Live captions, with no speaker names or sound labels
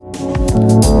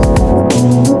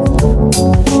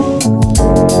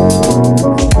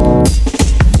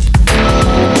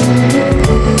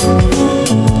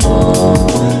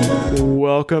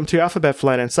to Alphabet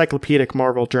Flight Encyclopedic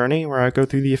Marvel Journey, where I go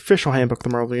through the official handbook of the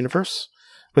Marvel Universe.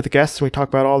 With the guests, we talk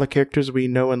about all the characters we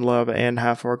know and love and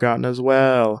have forgotten as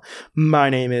well. My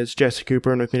name is Jesse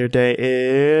Cooper, and with me today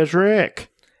is Rick.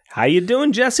 How you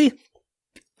doing, Jesse?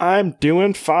 I'm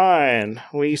doing fine.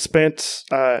 We spent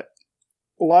a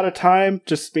lot of time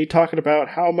just me talking about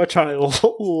how much I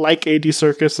like Andy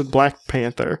Serkis and Black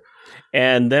Panther.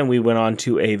 And then we went on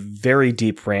to a very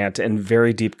deep rant and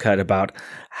very deep cut about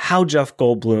how Jeff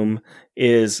Goldblum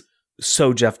is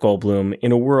so Jeff Goldblum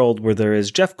in a world where there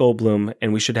is Jeff Goldblum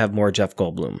and we should have more Jeff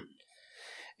Goldblum.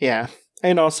 Yeah.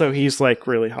 And also he's like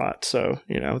really hot. So,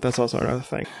 that's also another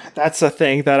thing. That's a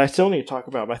thing that I still need to talk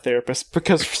about with my therapist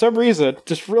because for some reason,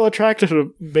 just real attracted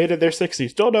to men in their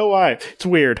 60s. Don't know why. It's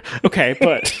weird. Okay,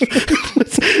 but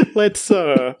let's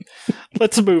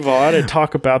move on and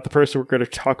talk about the person we're going to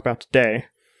talk about today.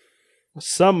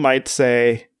 Some might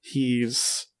say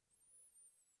he's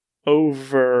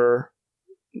Overmind.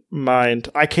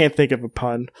 I can't think of a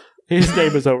pun. His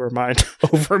name is Overmind.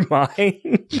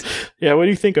 Overmind? Yeah, what do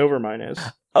you think Overmind is?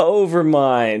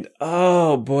 Overmind.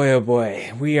 Oh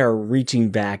boy. We are reaching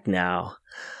back now.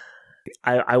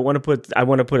 I want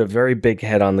to put a very big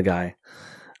head on the guy.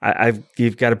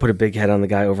 You've got to put a big head on the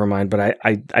guy, Overmind, but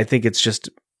I think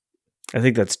I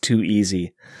think that's too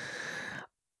easy.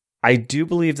 I do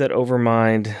believe that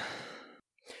Overmind.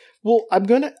 Well, I'm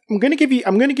gonna give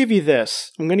you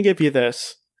this.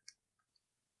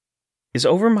 Is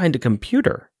Overmind a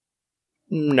computer?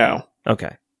 No.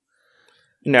 Okay.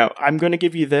 No, I'm going to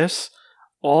give you this.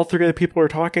 All three of the people we're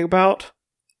talking about,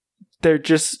 they're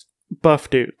just buff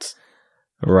dudes.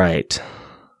 Right.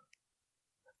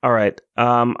 All right.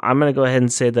 I'm going to go ahead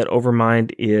and say that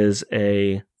Overmind is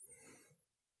I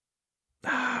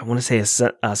want to say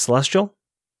a celestial?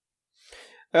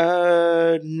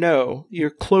 No. You're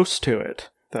close to it,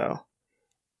 though.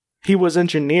 He was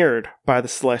engineered by the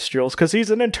Celestials because he's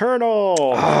an Eternal.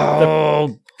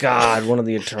 Oh, God, one of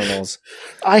the Eternals.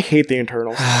 I hate the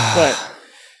Eternals.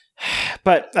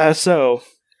 but so,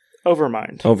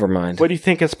 Overmind. Overmind. What do you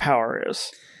think his power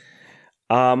is?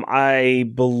 I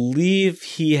believe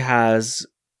he has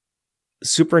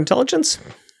super intelligence.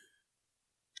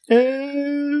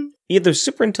 Either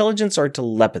super intelligence or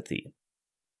telepathy.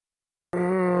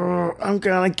 I'm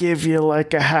gonna give you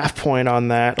like a half point on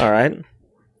that. All right.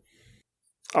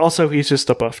 Also, he's just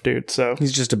a buff dude, so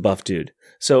he's just a buff dude.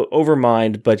 So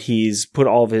Overmind, but he's put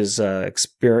all of his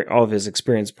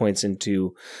experience points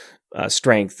into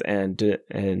strength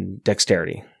and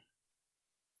dexterity.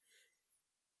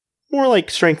 More like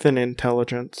strength and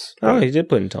intelligence. Oh, he did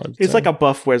put intelligence. He's like a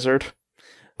buff wizard.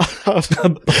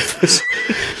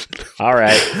 All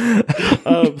right.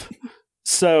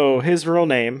 So his real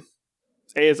name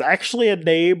is actually a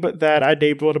name that I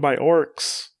named one of my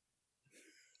orcs.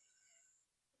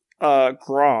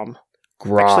 Grom.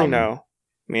 Actually, no.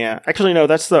 Yeah. Actually, no.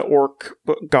 That's the orc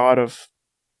god of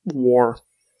war.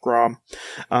 Grom.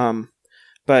 But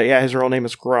yeah, his real name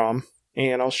is Grom.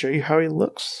 And I'll show you how he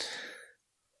looks.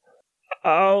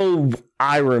 Oh,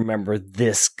 I remember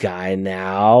this guy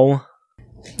now.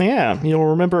 Yeah. You'll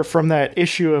remember from that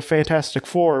issue of Fantastic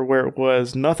Four where it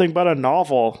was nothing but a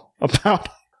novel about...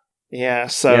 Yeah,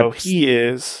 so he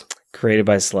is... Created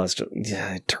by Celestial.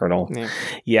 Yeah, Eternal. Yeah.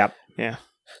 Yep. Yeah.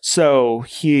 So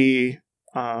he's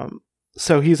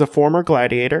a former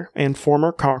gladiator and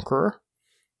former conqueror.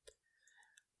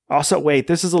 Also, wait,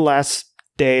 this is the last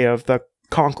day of the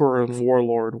Conqueror and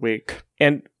Warlord week.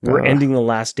 And we're ending the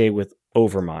last day with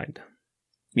Overmind.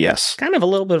 Yes. Kind of a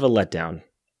little bit of a letdown.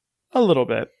 A little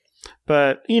bit.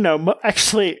 But,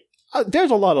 actually,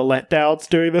 there's a lot of letdowns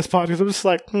during this podcast. I'm just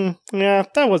like, yeah,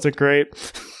 that wasn't great.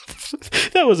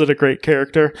 That wasn't a great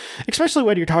character. Especially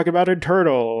when you're talking about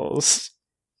Eternals.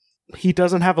 He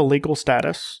doesn't have a legal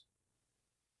status.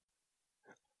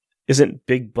 Isn't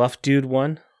Big Buff Dude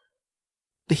one?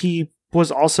 He was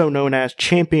also known as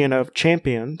Champion of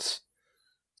Champions.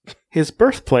 His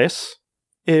birthplace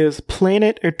is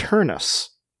Planet Eternus,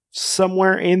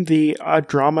 somewhere in the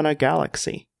Andromeda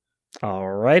Galaxy.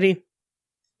 Alrighty.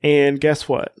 And guess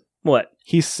what? What?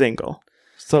 He's single.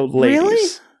 So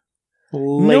ladies.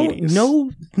 Really? Ladies.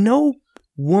 No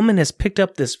woman has picked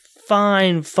up this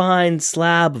fine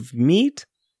slab of meat?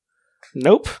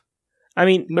 Nope. I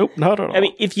mean, nope, not at all. I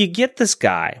mean, if you get this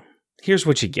guy, here's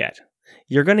what you get.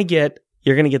 You're gonna get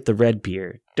the red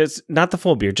beard. Just not the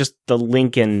full beard, just the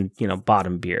Lincoln,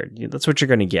 bottom beard. That's what you're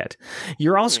gonna get.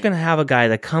 You're also gonna have a guy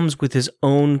that comes with his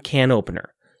own can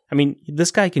opener. I mean,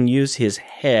 this guy can use his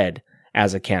head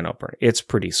as a can opener. It's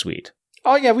pretty sweet.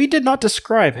 Oh yeah, we did not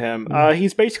describe him.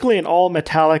 He's basically in all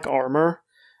metallic armor,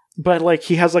 but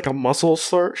he has a muscle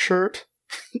shirt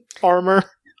armor.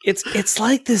 It's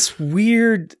like this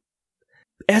weird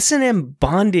S&M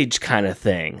bondage kind of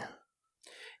thing.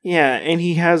 Yeah, and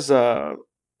he has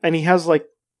like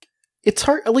it's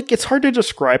hard to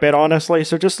describe it honestly.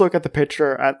 So just look at the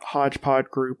picture at Hodgepod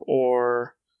Group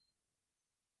or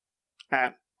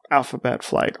at Alphabet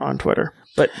Flight on Twitter.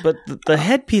 But the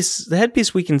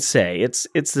headpiece we can say it's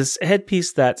this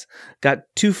headpiece that's got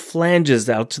two flanges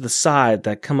out to the side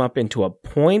that come up into a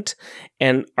point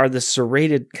and are the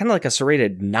serrated, kind of like a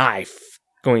serrated knife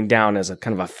going down as a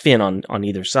kind of a fin on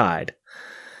either side.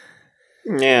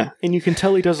 Yeah, and you can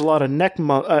tell he does a lot of neck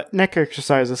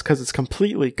exercises because it's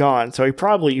completely gone. So he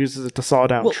probably uses it to saw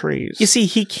down trees. You see,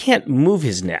 he can't move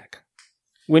his neck.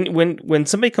 When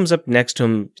somebody comes up next to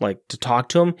him, like to talk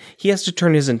to him, he has to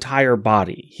turn his entire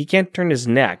body. He can't turn his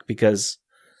neck because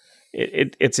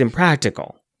it's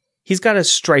impractical. He's got a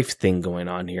strife thing going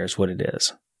on here, is what it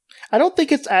is. I don't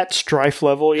think it's at strife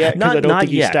level yet because I don't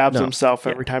think he stabs himself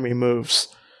every time he moves.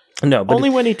 No, but only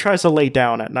when he tries to lay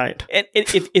down at night. And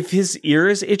if his ear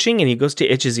is itching and he goes to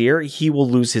itch his ear, he will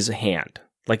lose his hand.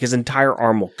 Like his entire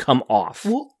arm will come off.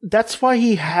 Well, that's why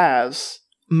he has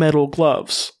metal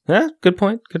gloves. Yeah, good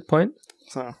point. Good point.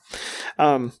 So,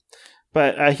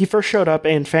 but he first showed up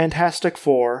in Fantastic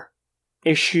Four,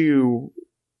 issue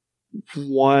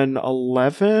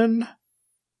 111.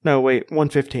 No, wait,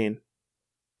 115.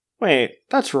 Wait,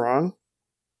 that's wrong.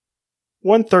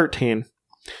 113.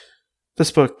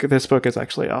 This book is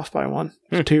actually off by one.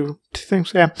 Two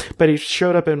things, yeah. But he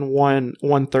showed up in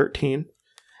 113.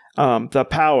 The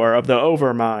power of the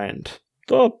Overmind.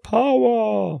 The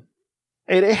power.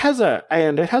 It has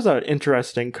an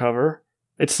interesting cover.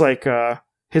 It's like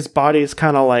his body's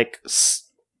kind of like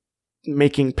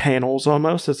making panels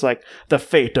almost. It's like the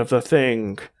fate of the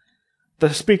thing.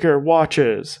 The speaker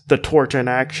watches the torch in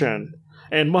action,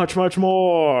 and much, much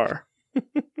more.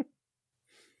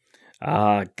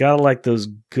 Gotta like those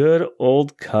good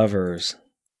old covers.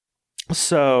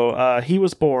 So, he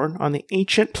was born on the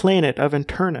ancient planet of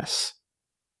Internus,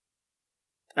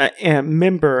 a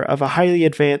member of a highly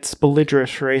advanced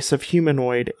belligerent race of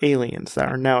humanoid aliens that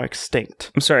are now extinct.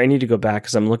 I'm sorry, I need to go back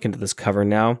because I'm looking at this cover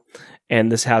now,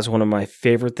 and this has one of my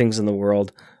favorite things in the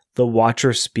world. The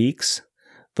Watcher speaks.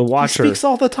 The Watcher he speaks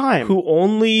all the time.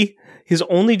 His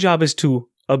only job is to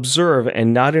observe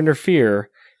and not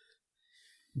interfere.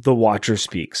 The Watcher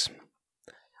speaks.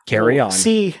 Carry on.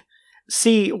 See,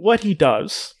 what he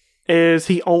does is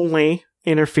he only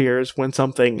interferes when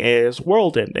something is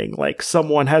world-ending, like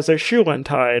someone has their shoe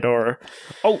untied, or...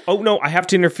 Oh no, I have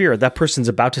to interfere. That person's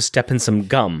about to step in some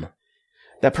gum.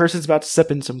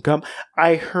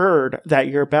 I heard that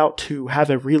you're about to have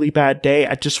a really bad day.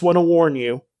 I just want to warn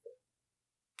you.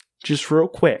 Just real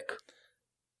quick.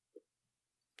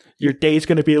 Your day's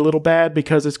going to be a little bad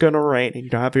because it's going to rain and you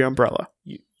don't have your umbrella.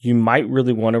 You might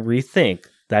really want to rethink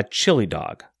that chili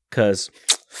dog, because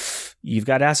you've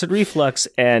got acid reflux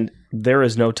and there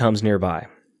is no Tums nearby.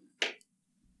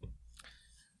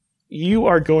 You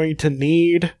are going to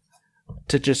need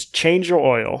to just change your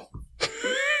oil.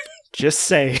 Just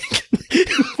saying.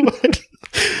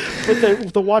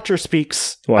 but the Watcher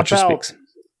speaks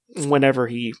whenever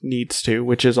he needs to,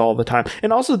 which is all the time.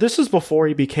 And also, this is before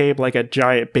he became like a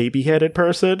giant baby-headed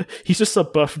person. He's just a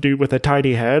buff dude with a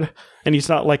tiny head, and he's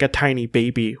not like a tiny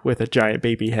baby with a giant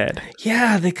baby head.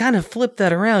 Yeah, they kind of flipped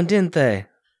that around, didn't they?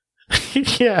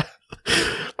 Yeah.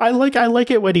 I like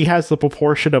it when he has the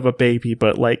proportion of a baby,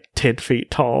 but like 10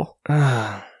 feet tall.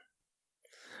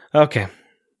 Okay.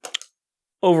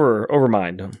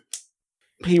 Overmind.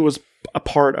 He was a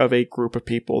part of a group of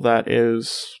people that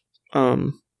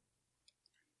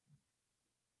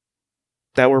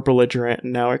were belligerent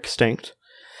and now extinct.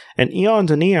 And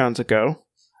eons ago,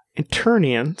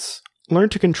 Eternians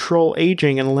learned to control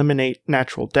aging and eliminate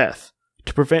natural death.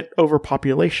 To prevent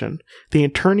overpopulation, the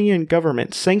Eternian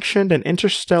government sanctioned an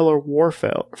interstellar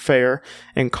warfare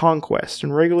and conquest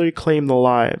and regularly claimed the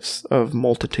lives of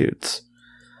multitudes.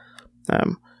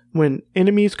 When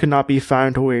enemies could not be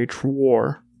found to wage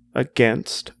war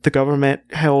against, the government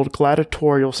held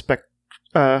gladiatorial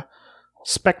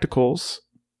spectacles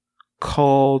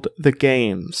called the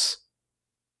Games.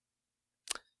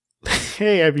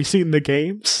 Hey, have you seen the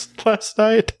Games last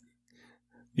night?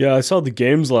 Yeah, I saw the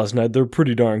Games last night. They're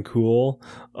pretty darn cool.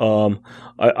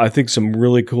 I think some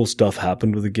really cool stuff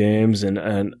happened with the Games,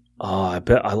 and I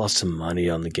bet I lost some money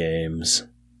on the Games.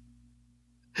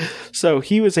 So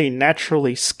he was a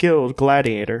naturally skilled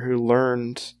gladiator who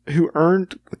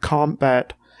earned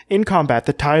in combat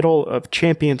the title of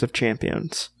Champions of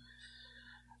Champions.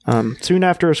 Soon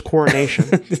after his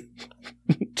coronation.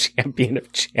 Champion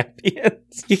of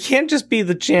champions. You can't just be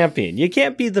the champion. You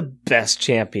can't be the best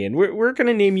champion. We're going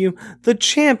to name you the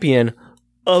champion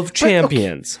of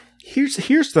champions. Okay.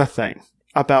 Here's the thing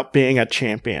about being a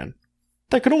champion.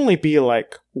 There could only be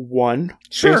like one,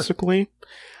 basically.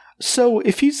 So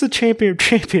if he's the champion of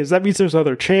champions, that means there's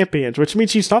other champions, which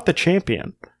means he's not the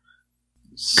champion.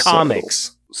 Comics.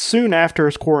 So, soon after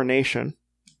his coronation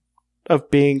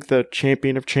of being the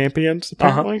champion of champions,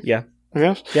 apparently. Yeah.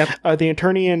 Yes. Yep. The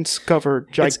Eternians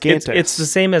discovered Gigantus. It's the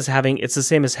same as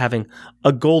having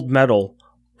a gold medal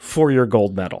for your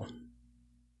gold medal.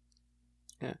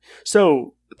 Yeah.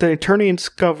 So the Eternians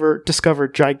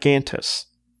discovered Gigantus,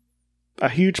 a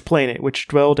huge planet which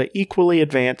dwelled an equally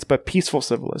advanced but peaceful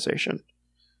civilization.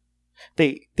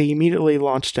 They immediately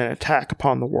launched an attack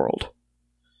upon the world.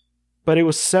 But it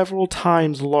was several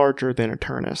times larger than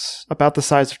Eternus, about the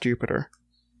size of Jupiter.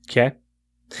 Okay.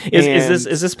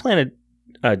 Is this planet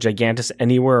Gigantus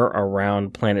anywhere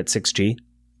around planet 6G?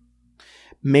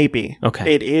 Maybe.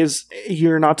 Okay. It is.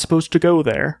 You're not supposed to go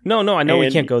there. No, I know we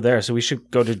can't go there, so we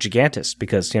should go to Gigantus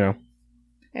because,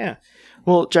 Yeah.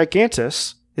 Well,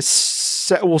 Gigantus is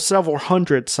several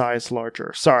hundred size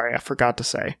larger. Sorry, I forgot to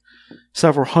say.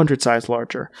 Several hundred size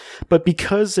larger. But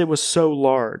because it was so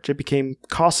large, it became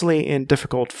costly and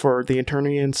difficult for the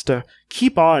Eternians to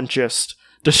keep on just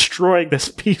destroying this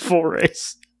peaceful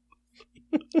race.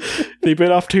 They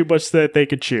bit off too much that they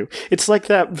could chew. It's like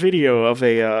that video of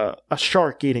a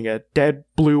shark eating a dead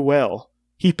blue whale.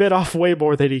 He bit off way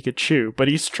more than he could chew, but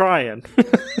he's trying.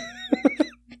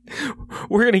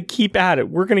 We're going to keep at it.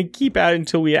 We're going to keep at it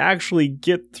until we actually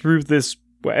get through this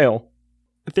whale.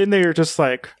 Then they are just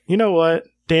like, you know what?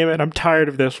 Damn it, I'm tired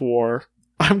of this war.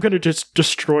 I'm going to just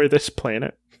destroy this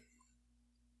planet.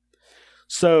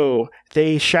 So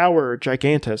they shower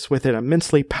Gigantus with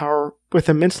immensely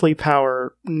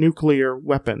power nuclear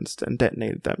weapons and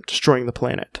detonated them, destroying the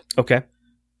planet. Okay.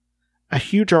 A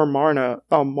huge armada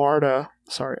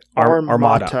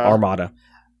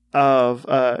of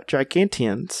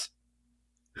Gigantians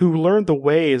who learned the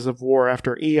ways of war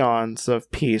after eons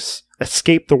of peace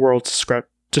escaped the world's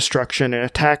destruction and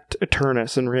attacked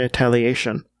Eternus in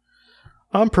retaliation.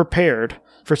 Unprepared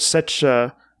for such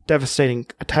a devastating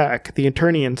attack, the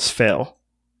Eternians fail.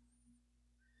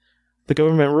 The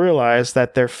government realized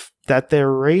that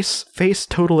their race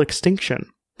faced total extinction.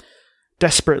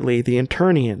 Desperately, the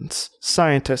Eternians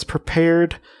scientists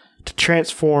prepared to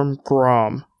transform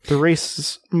Grom, the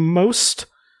race's most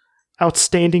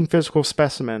outstanding physical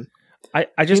specimen. I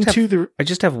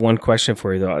just have one question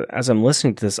for you, though. As I'm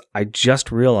listening to this, I just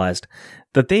realized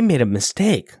that they made a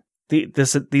mistake. These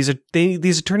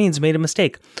Eternians made a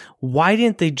mistake. Why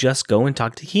didn't they just go and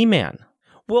talk to He-Man?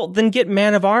 Well, then get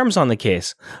Man of Arms on the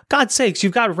case. God's sakes,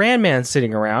 you've got Ran-Man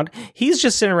sitting around. He's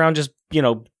just sitting around just,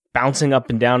 bouncing up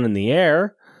and down in the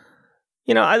air.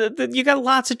 You got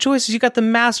lots of choices. You got the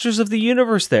Masters of the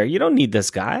Universe there. You don't need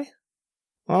this guy.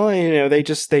 Well, they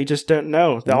just don't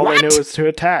know. All they know is to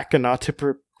attack and not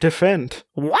to defend.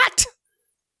 What?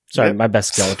 Sorry, my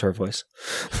best Skeletor voice.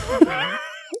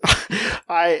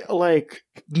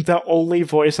 The only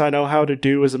voice I know how to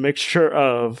do is a mixture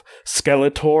of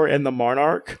Skeletor and the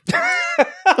Monarch.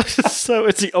 So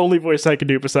it's the only voice I can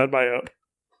do beside my own.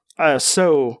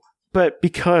 But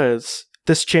because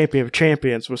this Champion of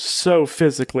Champions was so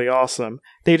physically awesome,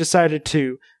 they decided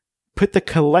to put the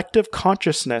collective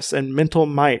consciousness and mental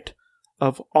might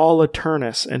of all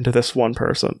Eternus into this one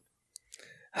person.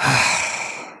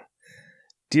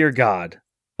 Dear God,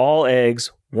 all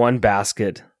eggs, one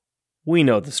basket. We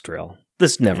know this drill.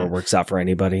 This never works out for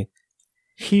anybody.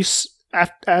 He's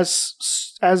as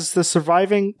the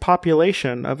surviving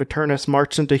population of Eternus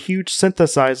marched into huge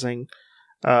synthesizing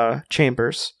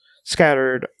chambers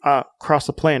scattered across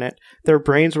the planet, their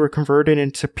brains were converted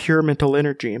into pure mental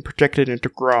energy and projected into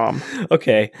Grom.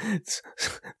 Okay.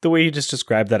 The way you just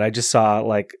described that, I just saw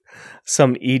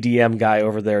some EDM guy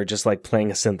over there just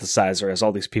playing a synthesizer as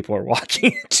all these people are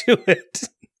walking into it.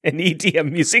 And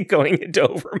EDM music going into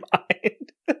Overmind.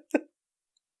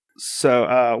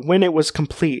 So, when it was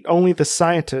complete, only the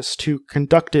scientists who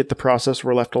conducted the process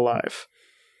were left alive.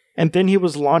 And then he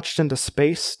was launched into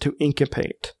space to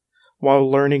incubate, while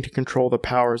learning to control the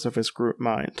powers of his group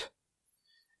mind.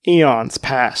 Eons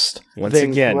passed. Once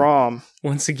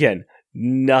again,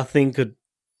 nothing could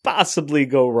possibly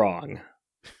go wrong.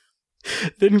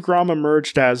 Then Grom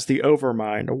emerged as the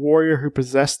Overmind, a warrior who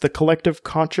possessed the collective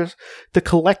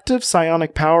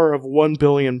psionic power of 1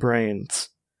 billion brains,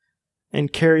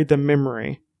 and carried the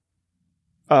memory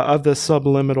of the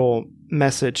subliminal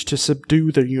message to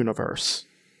subdue the universe.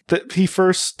 the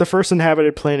first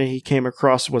inhabited planet he came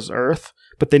across was Earth,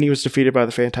 but then he was defeated by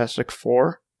the Fantastic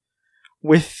Four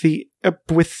with the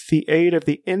aid of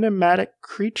the enigmatic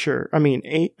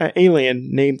alien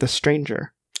named the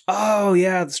Stranger. Oh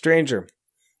yeah, the Stranger.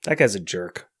 That guy's a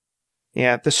jerk.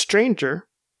 Yeah, the Stranger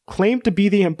claimed to be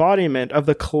the embodiment of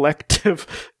the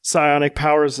collective psionic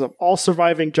powers of all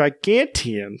surviving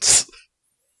Gigantians.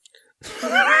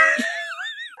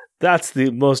 That's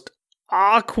the most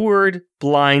awkward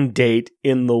blind date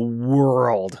in the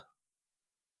world.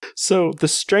 So the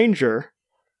Stranger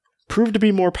proved to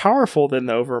be more powerful than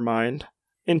the Overmind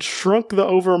and shrunk the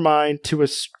Overmind to a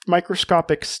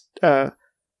microscopic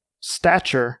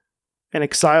stature and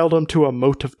exiled him to a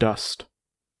mote of dust.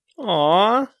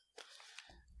 Aww.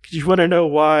 You want to know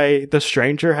why the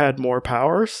Stranger had more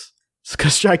powers? It's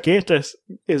because Gigantus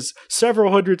is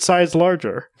several hundred sizes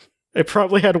larger. It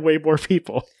probably had way more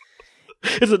people.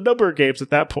 It's a number of games at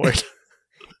that point.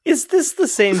 Is this the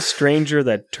same Stranger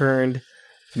that turned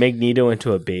Magneto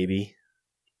into a baby?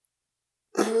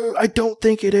 I don't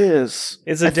think it is.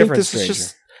 It's a different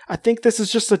Stranger. I think this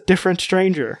is just a different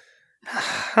Stranger.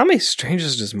 How many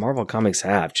Strangers does Marvel Comics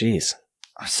have? Jeez.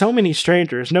 So many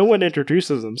Strangers. No one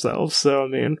introduces themselves, so I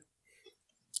mean...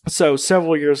 So,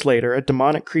 several years later, a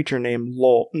demonic creature named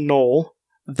Null,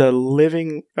 the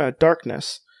Living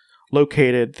Darkness,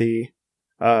 located the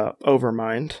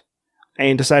Overmind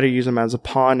and decided to use him as a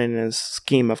pawn in his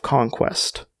scheme of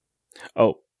conquest.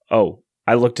 Oh,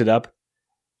 I looked it up.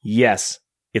 Yes,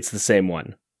 it's the same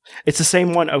one. It's the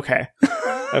same one? Okay.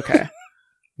 Okay.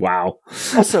 Wow.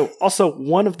 Also,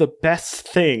 one of the best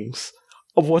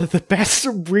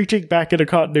reaching back into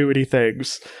continuity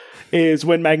things is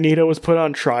when Magneto was put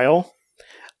on trial.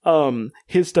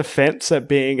 His defense at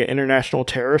being an international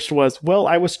terrorist was, well,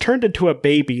 I was turned into a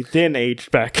baby, then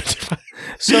aged back.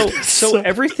 So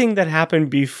everything that happened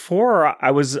before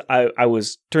I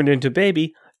was turned into a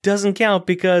baby doesn't count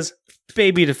because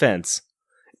baby defense.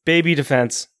 Baby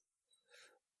defense.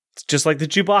 It's just like the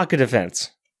Chewbacca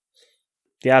defense.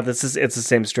 Yeah, it's the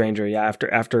same Stranger. Yeah,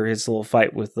 after his little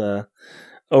fight with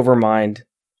Overmind,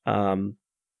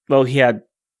 he had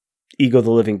Ego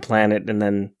the Living Planet, and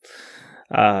then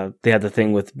they had the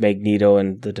thing with Magneto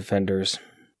and the Defenders.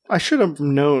 I should have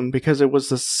known because it was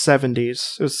the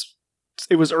 70s.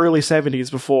 It was early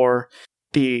 70s before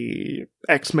the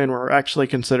X-Men were actually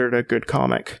considered a good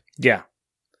comic. Yeah,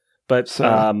 but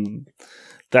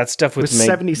that stuff with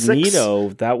Magneto,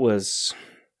 76. that was...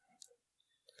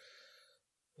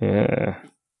 Yeah.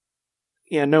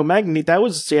 Yeah, no, that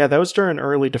was during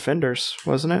early Defenders,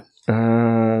 wasn't it?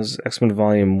 X-Men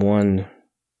Volume 1.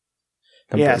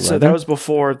 Yeah, 11? So that was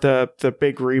before the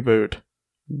big reboot.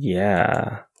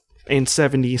 Yeah. In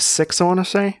 76, I want to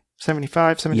say?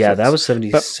 75, 76? Yeah, that was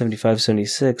 75,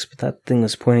 76, but that thing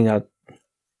was pointing out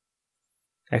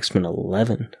X-Men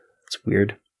 11. That's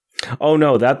weird. Oh,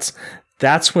 no, that's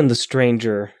when the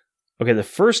Stranger... Okay, the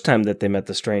first time that they met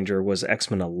the Stranger was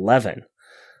X-Men 11.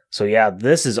 So yeah,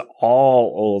 this is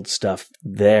all old stuff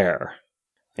there.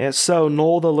 And so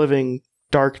Null the Living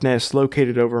Darkness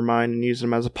located Overmind and used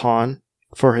him as a pawn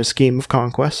for his scheme of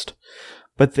conquest.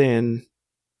 But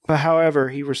however,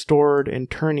 he restored the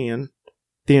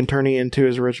Eternian to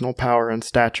his original power and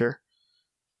stature.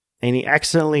 And he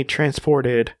accidentally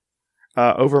transported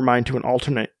Overmind to an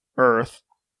alternate Earth.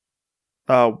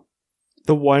 The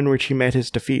one which he met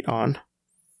his defeat on.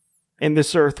 And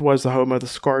this Earth was the home of the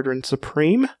Squadron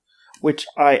Supreme, which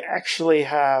I actually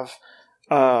have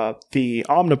the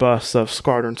omnibus of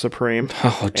Squadron Supreme.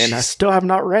 Oh, and I still have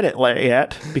not read it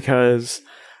yet because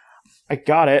I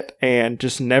got it and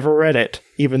just never read it,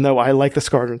 even though I like the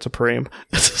Squadron Supreme.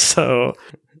 So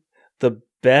the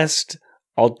best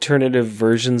alternative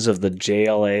versions of the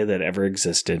JLA that ever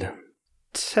existed.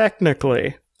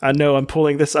 Technically. I know I'm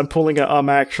pulling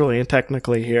a actually and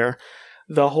technically here.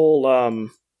 The whole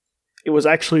it was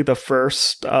actually the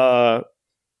first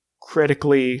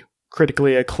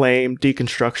critically acclaimed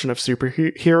deconstruction of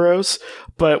superheroes,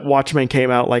 but Watchmen came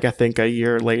out like I think a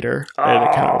year later, and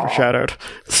it kind of overshadowed.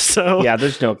 So yeah,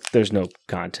 there's no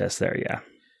contest there.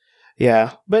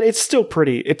 Yeah, but it's still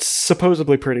it's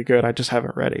supposedly pretty good. I just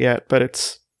haven't read it yet, but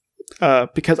it's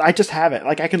because I just have it.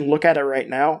 Like I can look at it right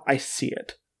now, I see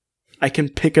it. I can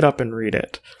pick it up and read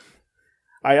it.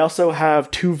 I also have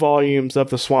 2 volumes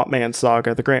of the Swamp Man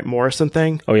saga, the Grant Morrison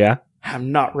thing. Oh yeah? I have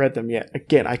not read them yet.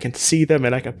 Again, I can see them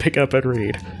and I can pick up and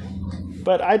read.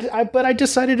 But I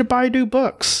decided to buy new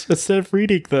books instead of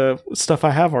reading the stuff I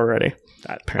have already.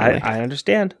 Apparently. I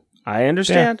understand.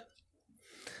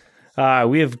 Yeah.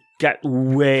 We have got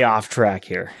way off track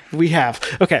here. We have.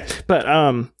 Okay, but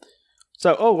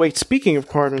speaking of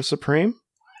Squadron Supreme,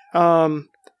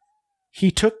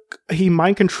 he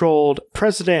mind controlled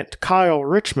President Kyle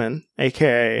Richmond,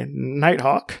 aka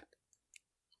Nighthawk,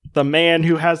 the man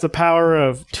who has the power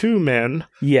of two men.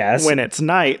 Yes. When it's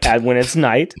night. When it's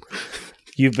night.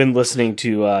 You've been listening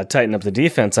to Tighten Up the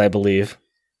Defense, I believe.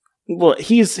 Well,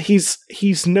 he's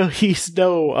no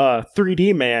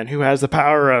 3D man who has the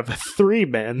power of three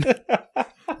men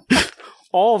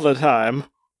all the time.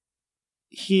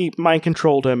 He mind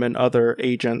controlled him and other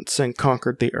agents and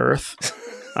conquered the Earth.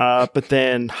 But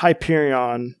then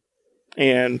Hyperion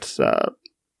and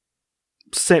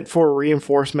sent for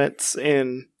reinforcements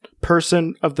in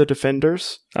person of the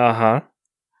Defenders. Uh-huh.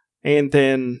 And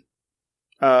then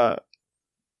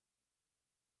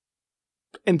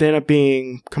ended up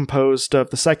being composed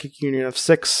of the psychic union of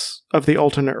 6 of the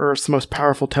alternate Earth's most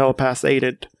powerful telepaths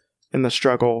aided in the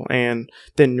struggle, and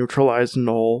then neutralized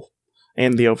Null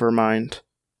and the Overmind.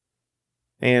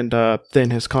 And then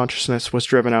his consciousness was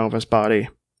driven out of his body.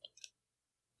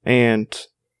 And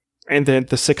then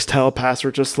the 6 telepaths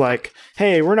were just like,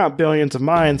 hey, we're not billions of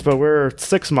minds, but we're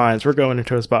 6 minds. We're going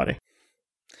into his body.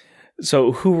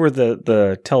 So who were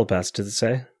the telepaths, did it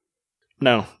say?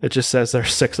 No, it just says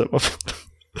there's 6 of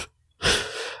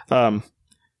them.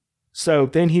 So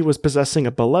then he was possessing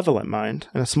a benevolent mind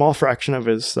and a small fraction of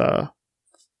his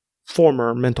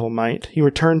former mental might. He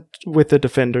returned with the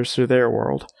Defenders to their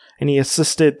world, and he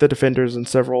assisted the Defenders in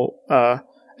several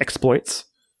exploits.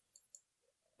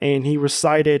 And he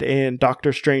resided in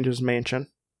Doctor Strange's mansion.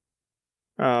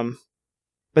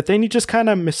 But then he just kind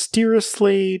of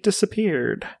mysteriously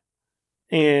disappeared.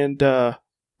 And the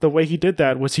way he did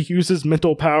that was he used his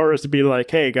mental powers to be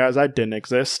like, hey guys, I didn't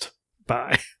exist.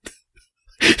 Bye.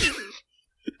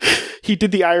 He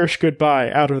did the Irish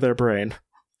goodbye out of their brain.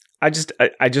 I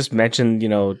just mentioned,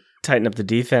 Tighten Up the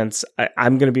Defense.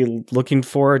 I'm going to be looking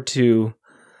forward to,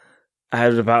 I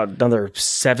have about another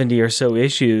 70 or so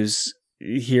issues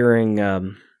hearing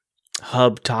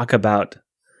Hub talk about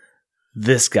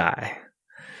this guy.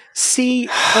 See,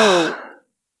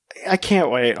 I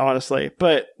can't wait, honestly.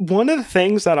 But one of the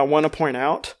things that I want to point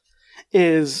out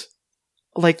is,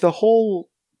 like, the whole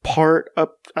part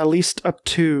up, at least up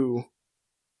to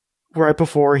right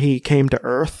before he came to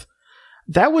Earth,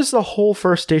 that was the whole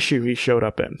first issue he showed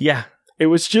up in. Yeah. It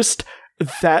was just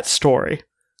that story.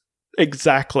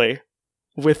 Exactly.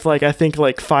 With, I think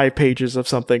 5 pages of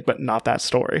something, but not that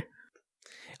story.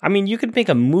 I mean, you could make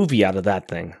a movie out of that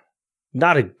thing.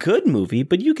 Not a good movie,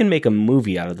 but you can make a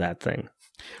movie out of that thing.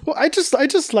 Well, I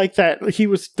just like that he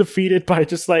was defeated by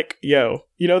just yo,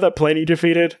 you know that plane he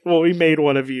defeated? Well, we made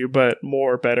one of you, but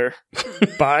more better.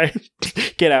 Bye.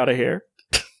 Get out of here.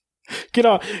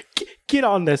 Get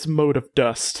on this mote of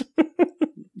dust.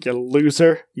 You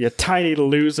loser. You tiny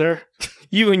loser.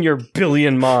 You and your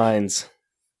billion minds.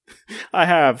 I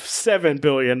have 7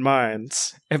 billion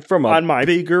minds. And from on my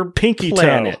bigger pinky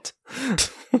planet.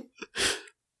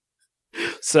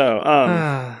 So,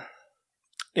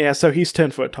 yeah, so he's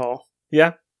 10 foot tall.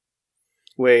 Yeah.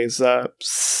 Weighs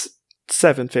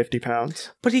 750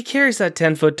 pounds. But he carries that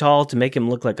 10 foot tall to make him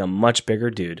look like a much bigger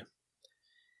dude.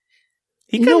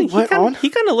 He kind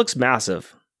of looks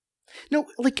massive. No,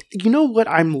 you know what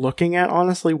I'm looking at,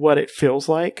 honestly, what it feels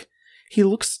like? He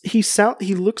looks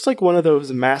like one of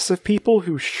those massive people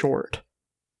who's short.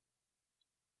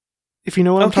 If you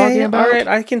know what I'm talking about. All right,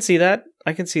 I can see that.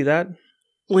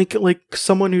 Like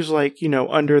someone who's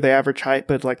under the average height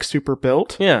but super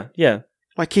built. Yeah.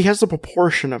 Like he has the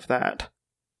proportion of that.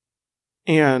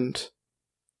 And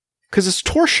cuz his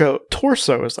torso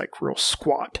is real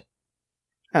squat.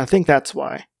 And I think that's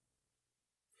why.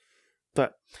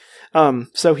 But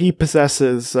so he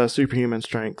possesses superhuman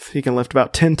strength. He can lift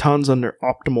about 10 tons under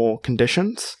optimal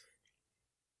conditions.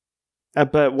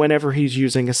 But whenever he's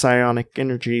using his psionic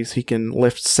energies, he can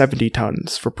lift 70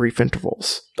 tons for brief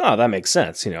intervals. Oh, that makes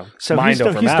sense, So mind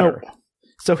over matter.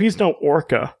 So he's no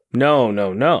orca. No,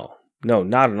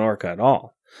 not an orca at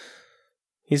all.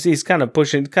 He's kind of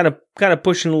pushing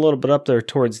a little bit up there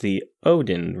towards the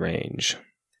Odin range.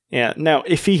 Yeah, now,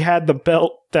 if he had the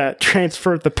belt that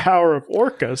transferred the power of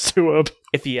orcas to him...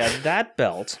 If he had that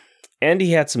belt, and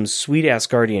he had some sweet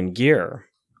Asgardian gear,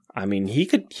 I mean, he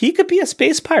could be a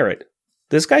space pirate.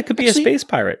 This guy could be a space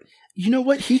pirate. You know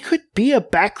what? He could be a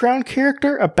background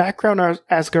character, a background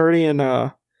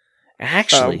Asgardian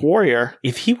warrior.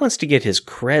 If he wants to get his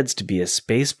creds to be a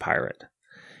space pirate,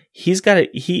 he's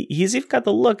even got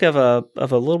the look of a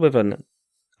little bit of an...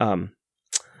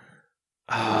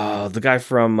 the guy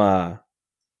from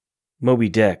Moby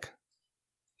Dick.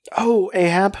 Oh,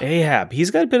 Ahab? Ahab.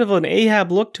 He's got a bit of an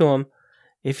Ahab look to him.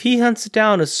 If he hunts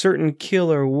down a certain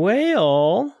killer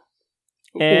whale...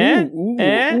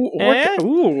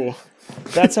 Ooh.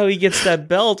 That's how he gets that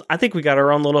belt. I think we got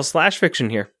our own little slash fiction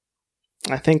here.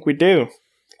 I think we do.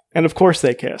 And of course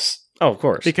they kiss. Oh, of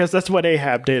course. Because that's what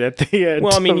Ahab did at the end.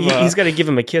 Well, I mean, he's got to give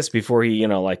him a kiss before he,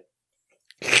 right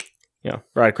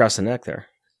across the neck there.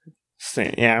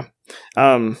 Yeah.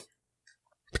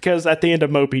 Because at the end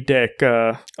of Moby Dick,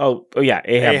 yeah,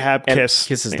 Ahab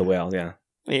kisses the whale, yeah.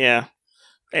 Yeah.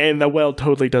 And the whale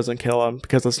totally doesn't kill him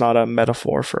because it's not a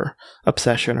metaphor for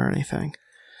obsession or anything.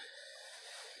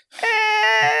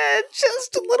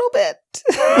 Just a little bit.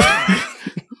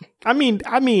 I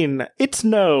mean, it's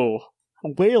no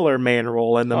whaler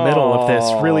manual in the middle of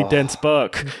this really dense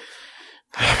book.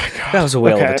 Oh my God. That was a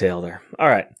whale of a tale there. All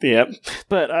right. Yep.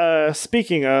 But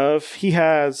speaking of, he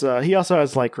also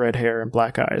has like red hair and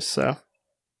black eyes, so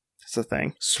it's a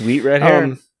thing. Sweet red hair.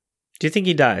 Do you think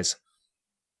he dies?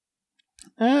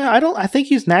 I think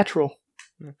he's natural.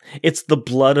 It's the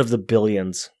blood of the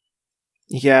billions.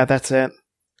 Yeah, that's it.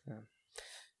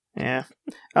 Yeah.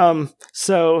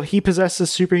 So he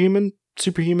possesses superhuman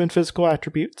physical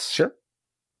attributes. Sure.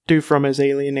 Due from his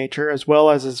alien nature, as well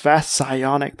as his vast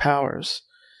psionic powers.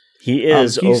 He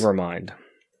is Overmind.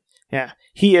 Yeah.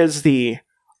 He is the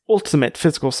ultimate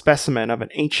physical specimen of an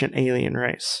ancient alien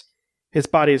race. His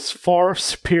body is far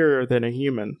superior than a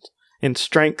human in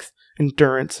strength,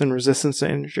 endurance, and resistance to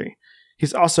energy.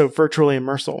 He's also virtually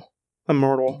immortal.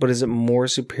 But is it more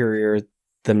superior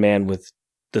than man with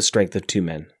the strength of two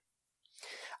men?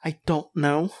 I don't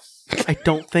know. I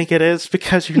don't think it is,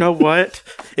 because you know what?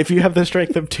 If you have the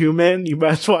strength of two men, you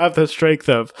might as well have the strength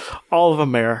of all of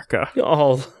America.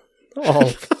 All.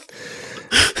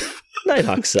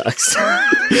 Nighthawk sucks.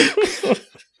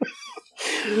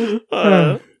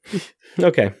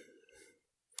 Okay.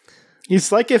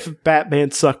 He's like if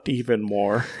Batman sucked even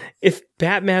more. If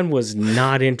Batman was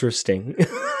not interesting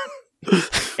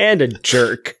and a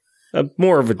jerk.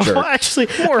 More of a jerk.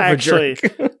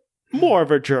 More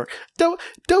of a jerk. Don't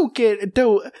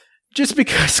just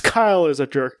because Kyle is a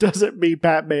jerk doesn't mean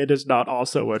Batman is not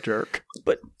also a jerk.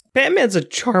 But Batman's a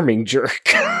charming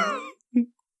jerk.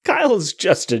 Kyle is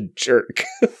just a jerk.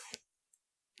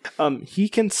 He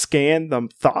can scan the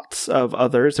thoughts of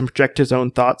others and project his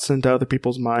own thoughts into other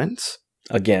people's minds.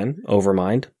 Again,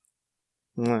 Overmind.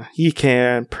 He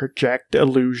can project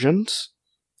illusions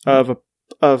of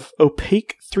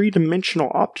opaque three-dimensional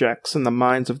objects in the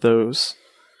minds of those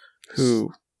in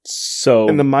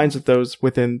the minds of those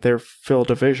within their field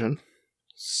of vision.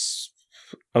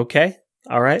 Okay.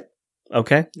 All right.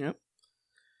 Okay. Yep.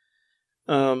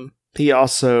 He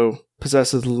also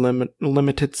possesses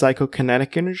limited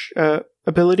psychokinetic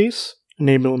abilities,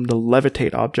 enabling him to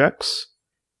levitate objects.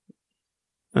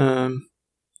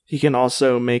 He can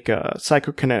also make a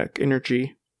psychokinetic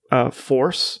energy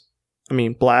force.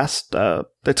 Blast.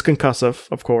 It's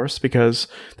concussive, of course, because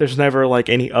there's never like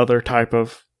any other type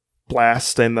of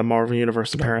blast in the Marvel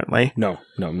Universe, apparently. No.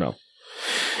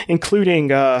 Including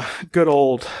good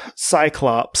old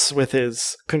Cyclops with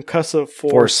his concussive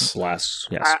force blast,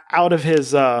 yes. Out of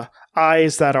his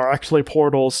eyes that are actually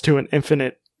portals to an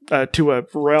infinite, to a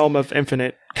realm of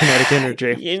infinite kinetic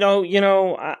energy.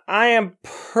 I am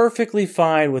perfectly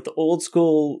fine with old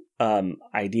school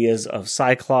ideas of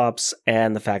Cyclops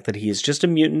and the fact that he is just a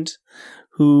mutant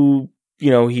who,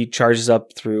 he charges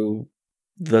up through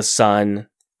the sun.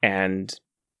 And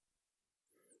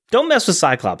don't mess with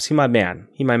Cyclops. He my man.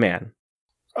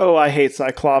 Oh, I hate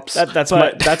Cyclops. That's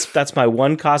my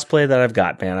one cosplay that I've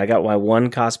got, man. I got my one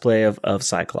cosplay of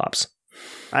Cyclops.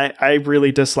 I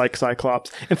really dislike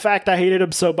Cyclops. In fact, I hated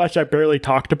him so much I barely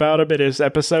talked about him in his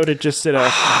episode. It just did a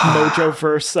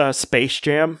Mojoverse Space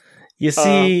Jam. You're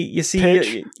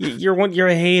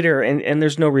a hater, and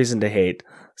there's no reason to hate.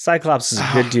 Cyclops is a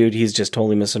good dude. He's just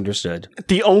totally misunderstood.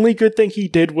 The only good thing he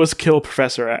did was kill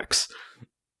Professor X.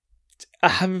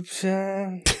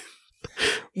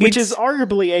 Which is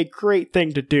arguably a great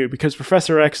thing to do, because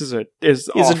Professor X is a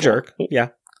jerk. Yeah.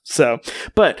 So,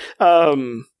 but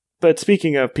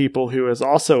speaking of people who is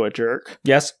also a jerk.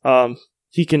 Yes.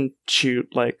 He can shoot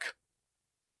like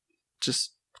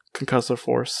just concussive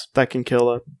force that can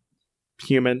kill a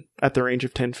human at the range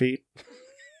of 10 feet.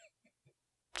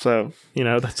 So,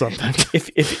 that's something.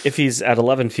 If he's at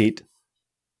 11 feet,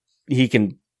 he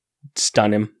can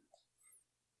stun him.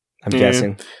 I'm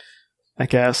guessing. I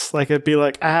guess. Like, it'd be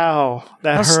like, ow,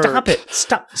 that hurt. Stop it.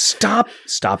 Stop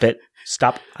it.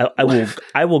 Stop.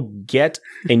 I will get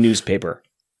a newspaper.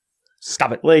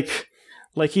 Stop it. Like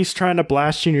he's trying to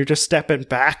blast you and you're just stepping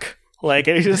back. Like,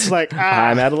 and he's just like, ah.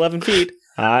 I'm at 11 feet.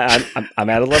 I'm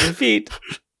at 11 feet.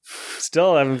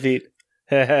 Still 11 feet.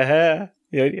 I'm at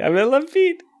 11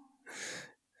 feet.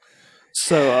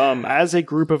 So, as a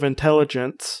group of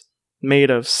intelligence made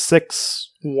of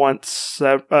 6 once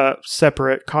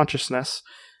separate consciousness,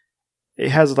 it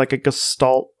has like a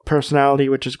gestalt personality,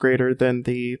 which is greater than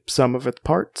the sum of its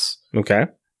parts. Okay.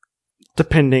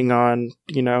 Depending on,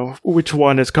 which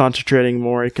one is concentrating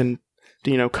more, it can,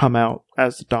 come out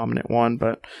as the dominant one,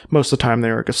 but most of the time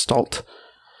they're a gestalt.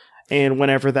 And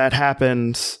whenever that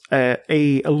happens,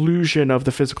 a illusion of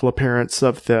the physical appearance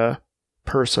of the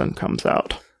person comes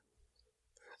out.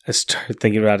 I started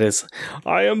thinking about this.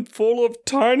 I am full of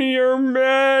tinier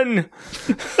men.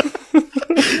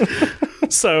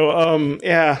 So,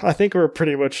 yeah, I think we're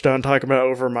pretty much done talking about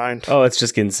Overmind. Oh, it's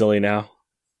just getting silly now.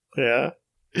 Yeah,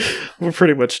 we're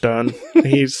pretty much done.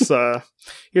 He's a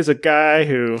guy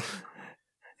who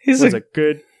was a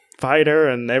good fighter,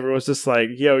 and everyone's just like,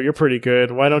 "Yo, you're pretty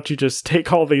good. Why don't you just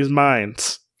take all these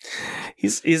mines?"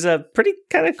 He's a pretty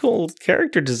kind of cool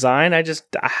character design. I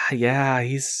just,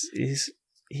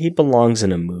 he belongs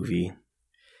in a movie.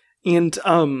 And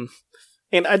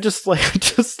I just like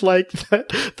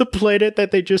that the planet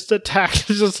that they just attacked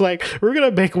is just like, we're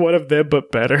gonna make one of them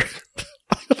but better.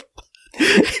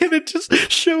 And it just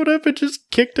showed up and just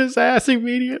kicked his ass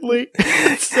immediately.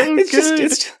 It's so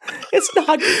good. It's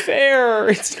not fair.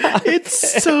 It's fair.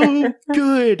 So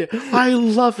good. I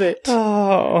love it.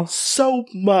 Oh, so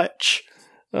much.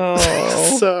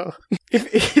 Oh. So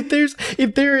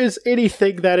if there is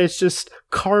anything that is just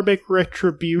karmic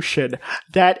retribution,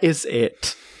 that is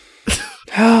it.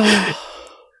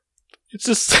 It's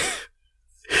just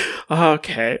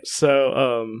okay.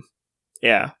 So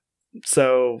yeah.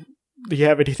 So do you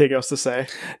have anything else to say?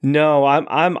 No,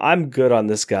 I'm good on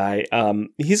this guy.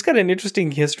 He's got an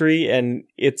interesting history, and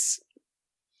it's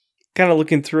kind of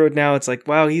looking through it now. It's like,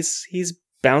 wow, he's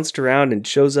bounced around and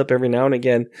shows up every now and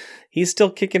again. He's still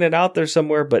kicking it out there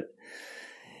somewhere, but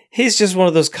he's just one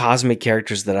of those cosmic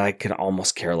characters that I can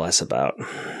almost care less about.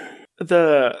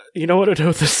 You know what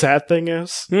the sad thing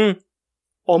is?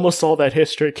 Almost all that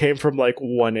history came from like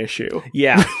one issue.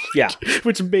 Yeah.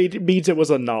 Which means it was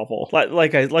a novel.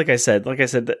 Like I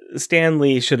said, Stan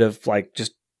Lee should have like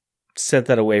just sent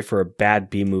that away for a bad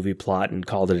B-movie plot and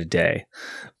called it a day.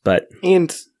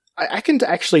 And I can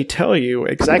actually tell you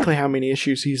exactly how many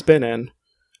issues he's been in.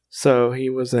 So he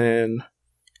was in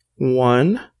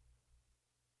 1.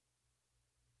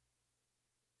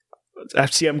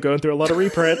 See, I'm going through a lot of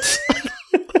reprints.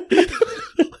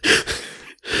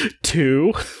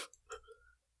 2,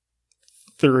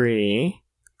 3,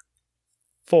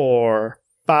 4,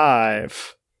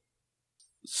 5,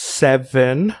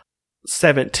 7,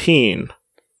 17,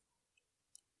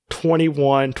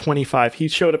 21, 25. He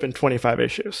showed up in 25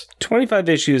 issues. 25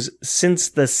 issues since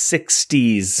the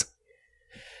 60s.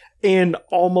 And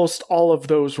almost all of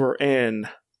those were in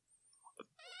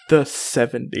the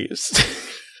 70s.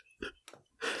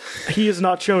 He has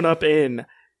not shown up in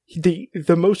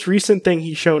the most recent thing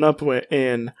he's shown up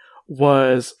in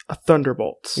was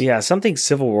Thunderbolts. Yeah, something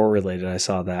Civil War related. I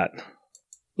saw that.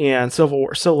 Yeah, and Civil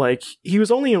War. So, like, he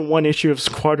was only in 1 issue of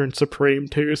Squadron Supreme,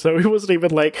 too, so he wasn't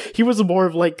even, like, he was more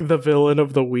of, like, the villain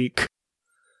of the week.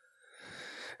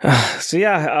 So,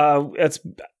 yeah,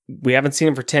 we haven't seen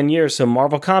him for 10 years, so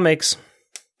Marvel Comics,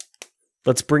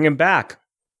 let's bring him back.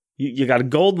 You got a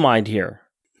gold mine here.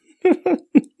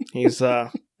 He's,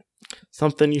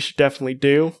 something you should definitely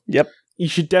do. Yep. You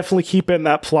should definitely keep in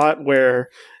that plot where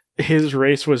his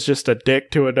race was just a dick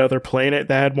to another planet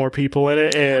that had more people in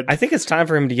it. And I think it's time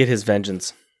for him to get his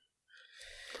vengeance.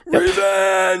 Yep.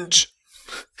 Revenge!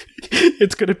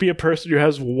 It's going to be a person who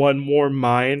has one more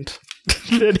mind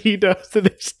than he does to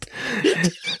this.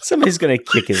 Somebody's going to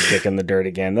kick his dick in the dirt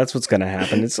again. That's what's going to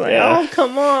happen. It's like, oh,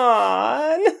 come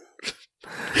on.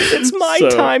 It's my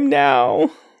time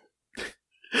now.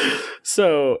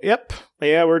 So, yep.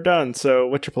 Yeah, we're done. So,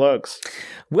 what's your plugs?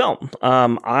 Well,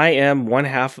 I am one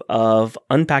half of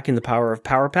Unpacking the Power of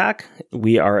Power Pack.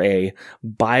 We are a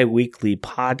bi-weekly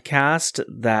podcast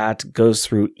that goes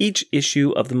through each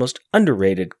issue of the most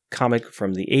underrated comic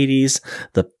from the 80s.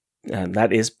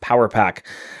 That is Power Pack.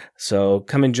 So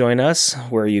come and join us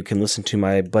where you can listen to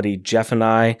my buddy Jeff and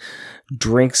I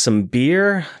drink some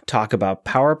beer, talk about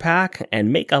Power Pack,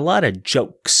 and make a lot of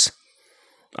jokes.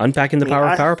 Unpacking the Power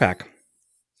of Power Pack.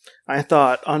 I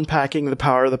thought Unpacking the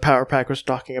Power of the Power Pack was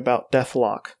talking about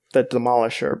Deathlock, the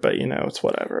Demolisher, but it's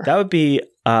whatever. That would be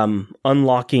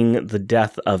unlocking the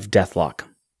death of Deathlock.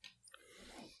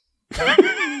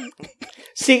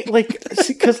 See,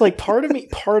 because part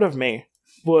of me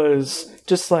was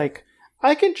just like,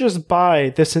 I can just buy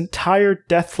this entire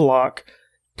Deathlock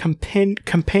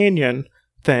companion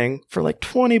thing for like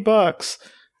 $20,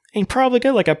 and probably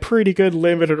get like a pretty good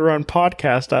limited run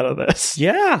podcast out of this.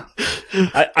 Yeah.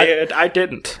 I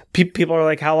didn't. People are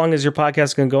like, how long is your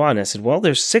podcast going to go on? I said, well,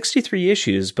 there's 63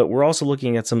 issues, but we're also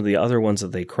looking at some of the other ones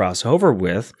that they cross over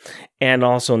with. And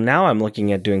also now I'm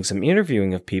looking at doing some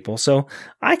interviewing of people. So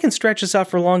I can stretch this out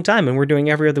for a long time. And we're doing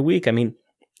every other week. I mean,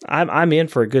 I'm in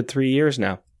for a good 3 years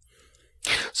now.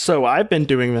 So I've been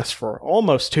doing this for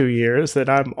almost 2 years, and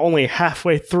I'm only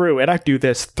halfway through, and I do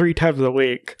this 3 times a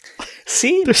week.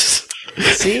 See,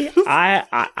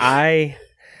 I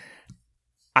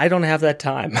don't have that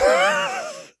time.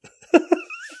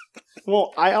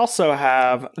 Well, I also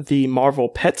have the Marvel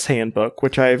Pets Handbook,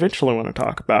 which I eventually want to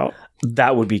talk about.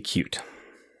 That would be cute.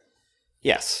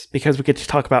 Yes, because we get to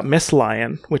talk about Miss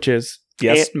Lion, which is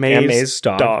Aunt May's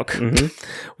dog. Mm-hmm.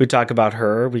 We talk about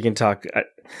her. We can talk.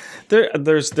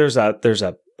 There's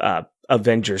a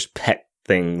Avengers pet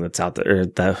thing that's out there.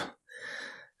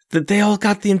 They all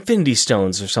got the Infinity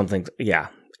Stones or something. Yeah.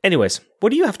 Anyways,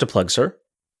 what do you have to plug, sir?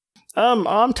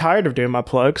 I'm tired of doing my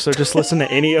plugs, so just listen to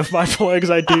any of my plugs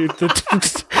I do.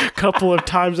 The couple of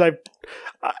times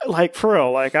like for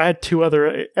real, like I had 2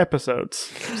 other episodes,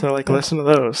 so like listen to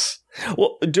those.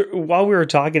 Well, while we were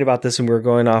talking about this and we were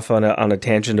going off on a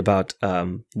tangent about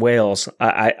whales,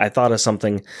 I thought of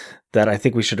something that I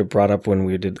think we should have brought up when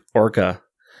we did Orca,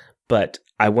 but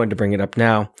I wanted to bring it up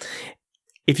now.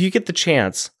 If you get the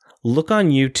chance, look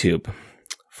on YouTube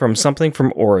from something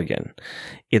from Oregon.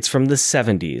 It's from the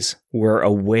 70s where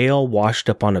a whale washed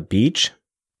up on a beach,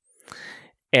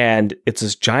 and it's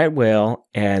this giant whale,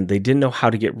 and they didn't know how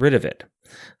to get rid of it.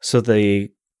 So they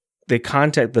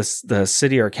contact the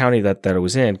city or county that it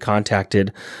was in,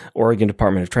 contacted Oregon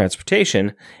Department of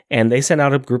Transportation, and they sent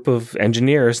out a group of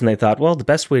engineers, and they thought, well, the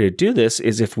best way to do this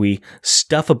is if we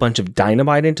stuff a bunch of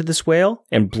dynamite into this whale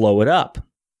and blow it up.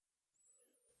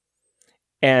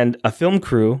 And a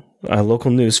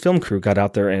local news film crew got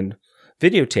out there and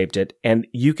videotaped it, and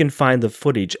you can find the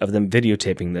footage of them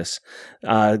videotaping this.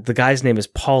 The guy's name is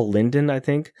Paul Linden, I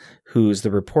think, who's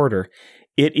the reporter.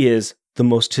 It is the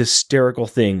most hysterical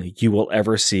thing you will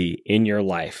ever see in your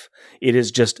life. It is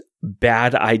just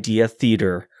bad idea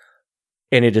theater,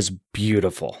 and it is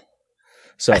beautiful.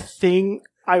 So, a thing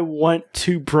I want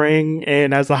to bring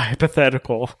in as a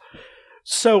hypothetical.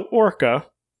 So Orca,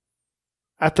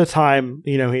 at the time,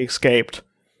 he escaped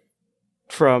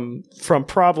from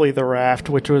probably the Raft,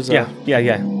 which was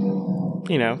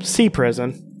sea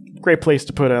prison. Great place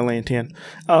to put an Atlantean.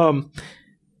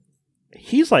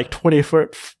 He's like 20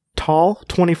 foot tall,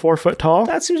 24 foot tall.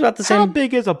 That seems about the same. How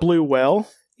big is a blue whale?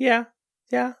 Yeah.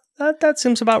 That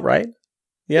seems about right.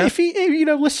 Yeah. If he,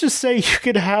 let's just say you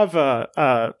could have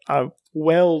a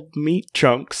whale meat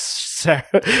chunks.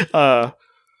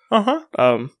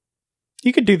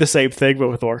 You could do the same thing, but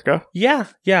with Orca. Yeah.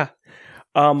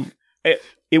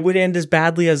 It would end as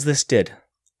badly as this did.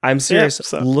 I'm serious.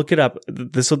 Yeah, so. Look it up.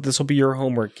 This will be your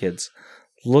homework, kids.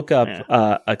 Look up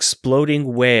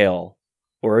exploding whale,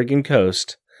 Oregon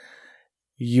coast.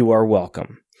 You are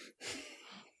welcome.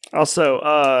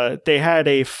 Also, they had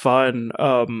a fun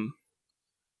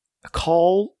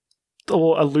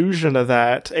allusion to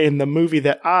that in the movie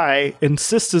that I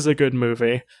insist is a good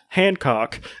movie,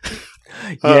 Hancock.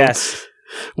 Yes.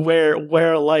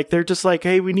 Where like they're just like,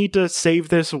 hey, we need to save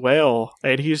this whale,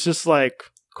 and he's just like,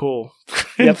 cool,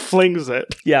 and flings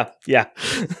it. Yeah.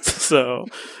 So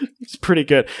it's pretty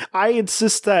good. I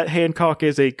insist that Hancock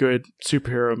is a good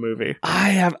superhero movie.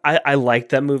 I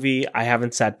liked that movie. I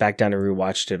haven't sat back down and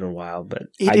rewatched it in a while, but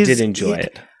I did enjoy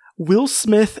it. Will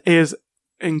Smith is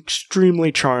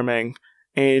extremely charming,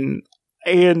 and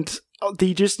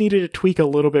they just needed to tweak a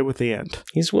little bit with the end.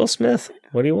 He's Will Smith.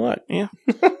 What do you want? Yeah.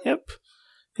 Yep.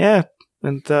 Yeah.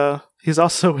 And he's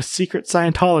also a secret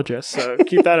Scientologist, so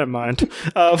keep that in mind.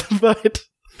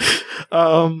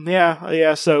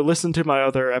 Yeah. So listen to my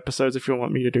other episodes if you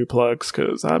want me to do plugs,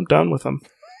 because I'm done with them.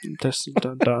 I'm just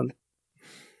done.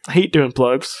 I hate doing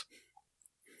plugs.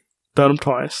 Done them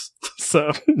twice.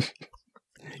 So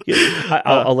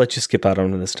I'll let you skip out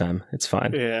on this time. It's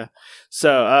fine. Yeah.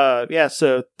 So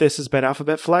so this has been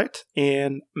Alphabet Flight,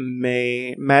 and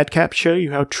may Madcap show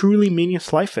you how truly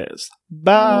meaningless life is.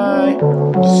 Bye.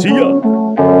 See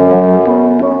ya.